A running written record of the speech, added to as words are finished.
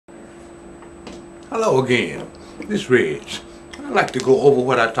Hello again, this is Reg. I'd like to go over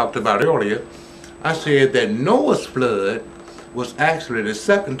what I talked about earlier. I said that Noah's flood was actually the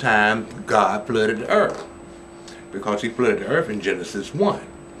second time God flooded the earth, because he flooded the earth in Genesis 1.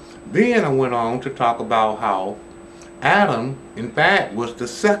 Then I went on to talk about how Adam, in fact, was the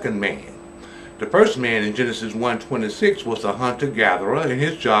second man. The first man in Genesis 1:26 was a hunter-gatherer, and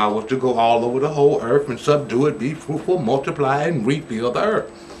his job was to go all over the whole earth and subdue it, be fruitful, multiply, and refill the earth.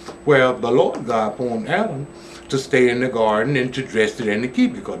 Well, the Lord God formed Adam to stay in the garden and to dress it and to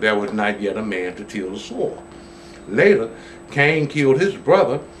keep it, because there was not yet a man to till the soil. Later, Cain killed his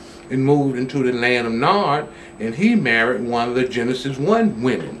brother and moved into the land of Nod, and he married one of the Genesis 1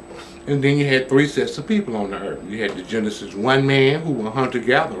 women. And then you had three sets of people on the earth. You had the Genesis 1 man, who were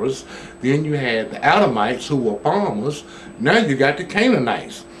hunter-gatherers. Then you had the Adamites, who were farmers. Now you got the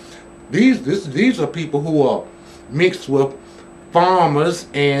Canaanites. These are people who are mixed with farmers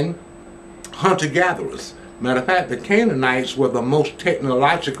and hunter-gatherers. Matter of fact, the Canaanites were the most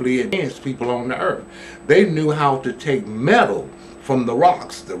technologically advanced people on the earth. They knew how to take metal from the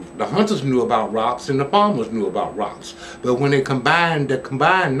rocks. The hunters knew about rocks and the farmers knew about rocks. But when they combined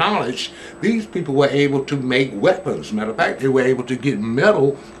knowledge, these people were able to make weapons. Matter of fact, they were able to get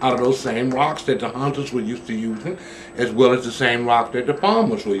metal out of those same rocks that the hunters were used to using, as well as the same rock that the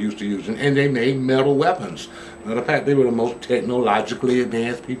farmers were used to using, and they made metal weapons. Matter of fact, they were the most technologically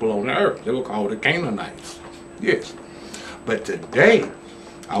advanced people on the earth. They were called the Canaanites. Yes. But today,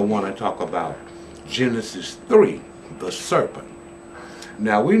 I want to talk about Genesis 3, the serpent.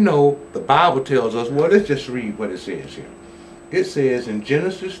 Now we know the Bible tells us, well, let's just read what it says here. It says in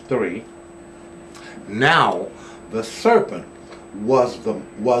Genesis 3, now the serpent was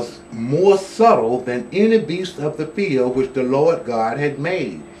more subtle than any beast of the field which the Lord God had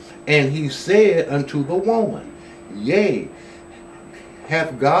made. And he said unto the woman, yea,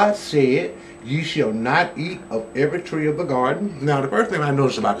 hath God said, ye shall not eat of every tree of the garden? Now the first thing I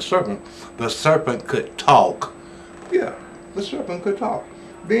noticed about the serpent could talk. Yeah, the serpent could talk.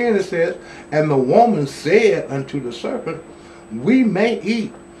 Then it says, and the woman said unto the serpent, we may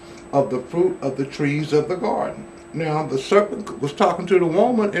eat of the fruit of the trees of the garden. Now the serpent was talking to the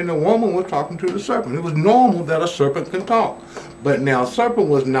woman, and the woman was talking to the serpent. It was normal that a serpent can talk. But now a serpent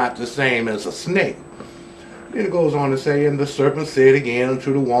was not the same as a snake. Then it goes on to say, and the serpent said again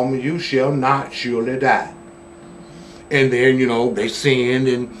unto the woman, you shall not surely die. And then, they sinned,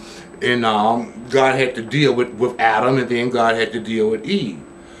 and God had to deal with Adam, and then God had to deal with Eve.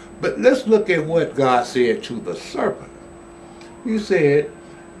 But let's look at what God said to the serpent. He said,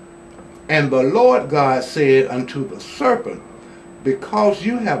 and the Lord God said unto the serpent, because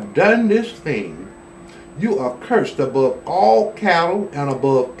you have done this thing, you are cursed above all cattle and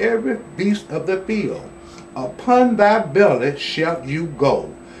above every beast of the field. Upon thy belly shalt you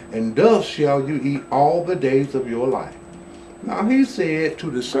go, and thus shall you eat all the days of your life. Now he said to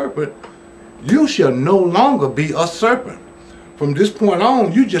the serpent, you shall no longer be a serpent. From this point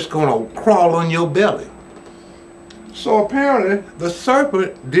on, you're just going to crawl on your belly. So apparently, the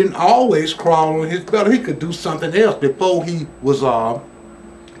serpent didn't always crawl on his belly. He could do something else before he was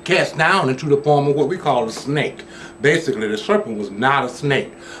cast down into the form of what we call a snake. Basically, the serpent was not a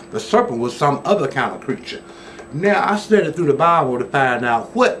snake. The serpent was some other kind of creature. Now, I studied through the Bible to find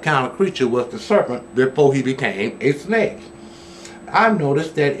out what kind of creature was the serpent before he became a snake. I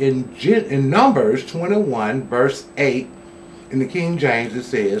noticed that in Numbers 21, verse 8, in the King James, it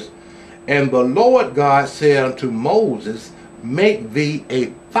says, and the Lord God said unto Moses, make thee a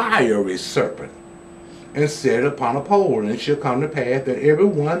fiery serpent, and set it upon a pole, and it shall come to pass that every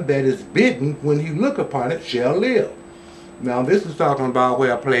one that is bitten, when he look upon it, shall live. Now this is talking about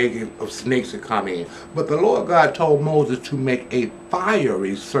where a plague of snakes had come in. But the Lord God told Moses to make a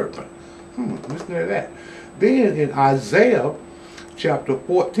fiery serpent. Listen to that. Then in Isaiah chapter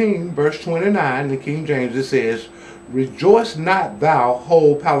 14, verse 29, in the King James, it says, rejoice not thou,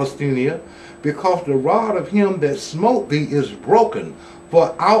 whole Palestina, because the rod of him that smote thee is broken.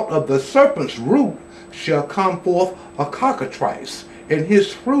 For out of the serpent's root shall come forth a cockatrice, and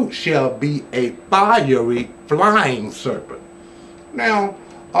his fruit shall be a fiery flying serpent. Now,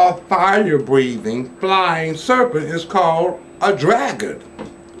 a fire-breathing flying serpent is called a dragon.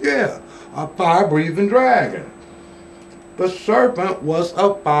 Yeah, a fire-breathing dragon. The serpent was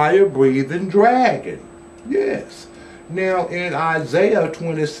a fire-breathing dragon. Yes. Now, in Isaiah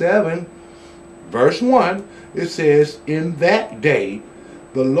 27, verse 1, it says, in that day,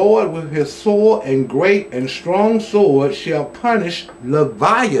 the Lord with his sword and great and strong sword shall punish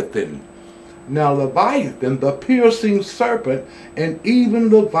Leviathan. Now Leviathan, the piercing serpent, and even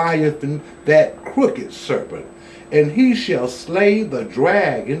Leviathan, that crooked serpent. and he shall slay the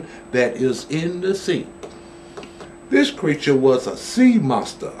dragon that is in the sea. This creature was a sea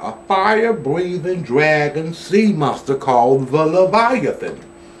monster, a fire-breathing dragon sea monster called the Leviathan.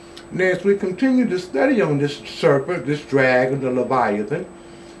 Now, as we continue to study on this serpent, this dragon, the Leviathan,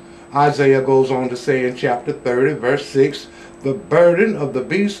 Isaiah goes on to say in chapter 30, verse 6, the burden of the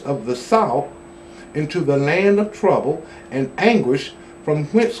beasts of the south into the land of trouble and anguish, from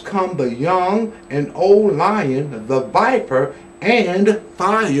whence come the young and old lion, the viper, and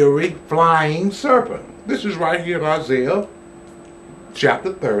fiery flying serpent. This is right here in Isaiah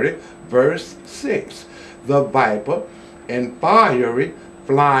chapter 30, verse 6. The viper and fiery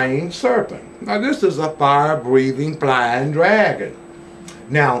flying serpent. Now this is a fire-breathing flying dragon.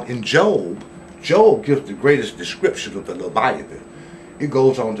 Now in Job gives the greatest description of the Leviathan. It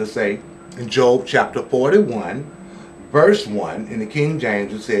goes on to say in Job chapter 41, verse 1, in the King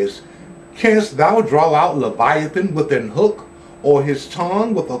James it says, canst thou draw out Leviathan with an hook, or his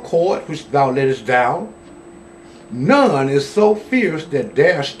tongue with a cord which thou lettest down? None is so fierce that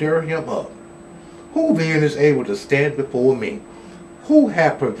dare stir him up. Who then is able to stand before me? Who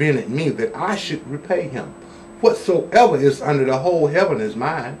hath prevented me that I should repay him? Whatsoever is under the whole heaven is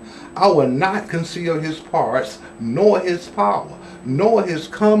mine. I will not conceal his parts, nor his power, nor his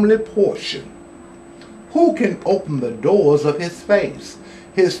comely portion. Who can open the doors of his face?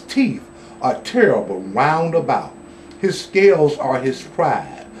 His teeth are terrible round about. His scales are his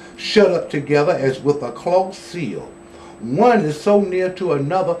pride, shut up together as with a close seal. One is so near to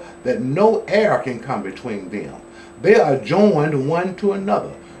another that no air can come between them. They are joined one to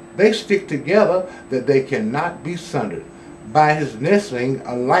another. They stick together that they cannot be sundered. By his nestling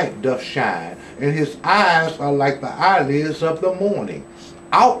a light doth shine, and his eyes are like the eyelids of the morning.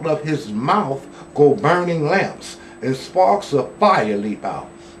 Out of his mouth go burning lamps, and sparks of fire leap out.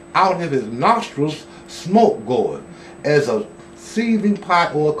 Out of his nostrils smoke goeth, as a seething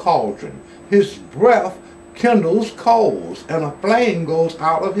pot or a cauldron. His breath kindles coals, and a flame goes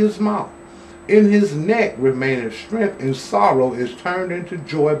out of his mouth. In his neck remaineth strength, and sorrow is turned into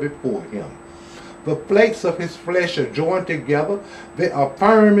joy before him. The flakes of his flesh are joined together. They are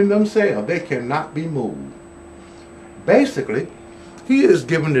firm in themselves. They cannot be moved. Basically, he is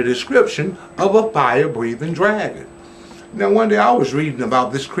given the description of a fire-breathing dragon. Now, one day I was reading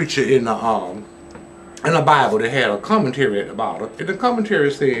about this creature in a Bible that had a commentary about it. And the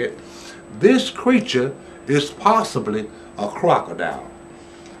commentary said, this creature is possibly a crocodile.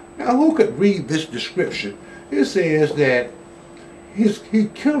 Now, who could read this description? It says that he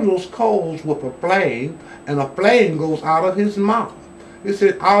kindles coals with a flame, and a flame goes out of his mouth. It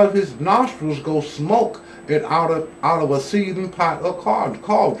said out of his nostrils goes smoke, and out of a seething pot or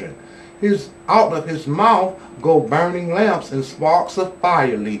cauldron. Out of his mouth go burning lamps, and sparks of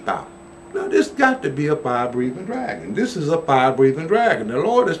fire leap out. Now, this got to be a fire-breathing dragon. This is a fire-breathing dragon. The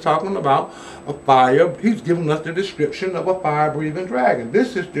Lord is talking about a fire. He's giving us the description of a fire-breathing dragon.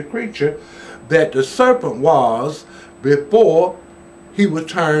 This is the creature that the serpent was before he was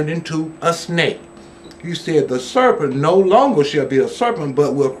turned into a snake. He said the serpent no longer shall be a serpent,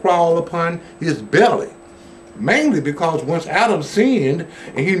 but will crawl upon his belly. Mainly because once Adam sinned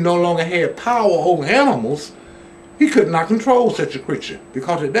and he no longer had power over animals, he could not control such a creature,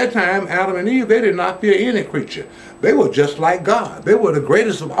 because at that time, Adam and Eve, they did not fear any creature. They were just like God. They were the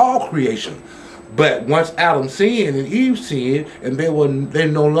greatest of all creation. But once Adam sinned and Eve sinned, and they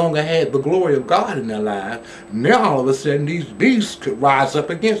no longer had the glory of God in their lives, now all of a sudden these beasts could rise up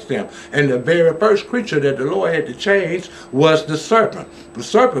against them. And the very first creature that the Lord had to change was the serpent. The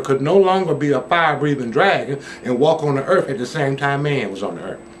serpent could no longer be a fire-breathing dragon and walk on the earth at the same time man was on the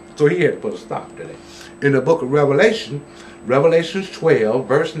earth. So he had to put a stop to that. In the book of Revelation, Revelation 12,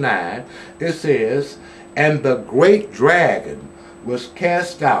 verse 9, it says, and the great dragon was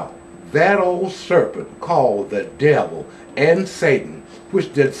cast out, that old serpent called the devil and Satan,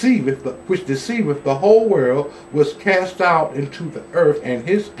 which deceiveth the whole world, was cast out into the earth, and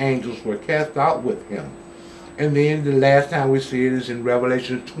his angels were cast out with him. And then the last time we see it is in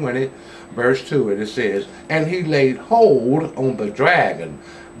Revelation 20, verse 2, and it says, and he laid hold on the dragon,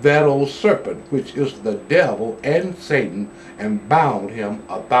 that old serpent, which is the devil and Satan, and bound him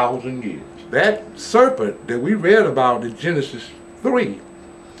 1,000 years. That serpent that we read about in Genesis 3,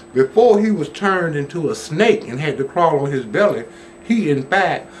 before he was turned into a snake and had to crawl on his belly, he in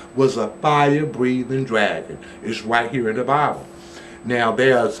fact was a fire-breathing dragon. It's right here in the Bible. Now,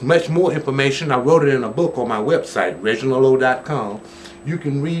 there's much more information. I wrote it in a book on my website, reginaldlowe.com. You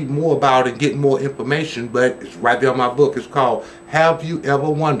can read more about it and get more information, but it's right there on my book. It's called Have You Ever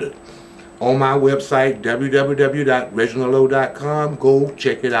Wondered? On my website, www.reginaldlowe.com. Go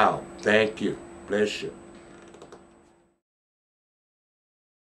check it out. Thank you. Bless you.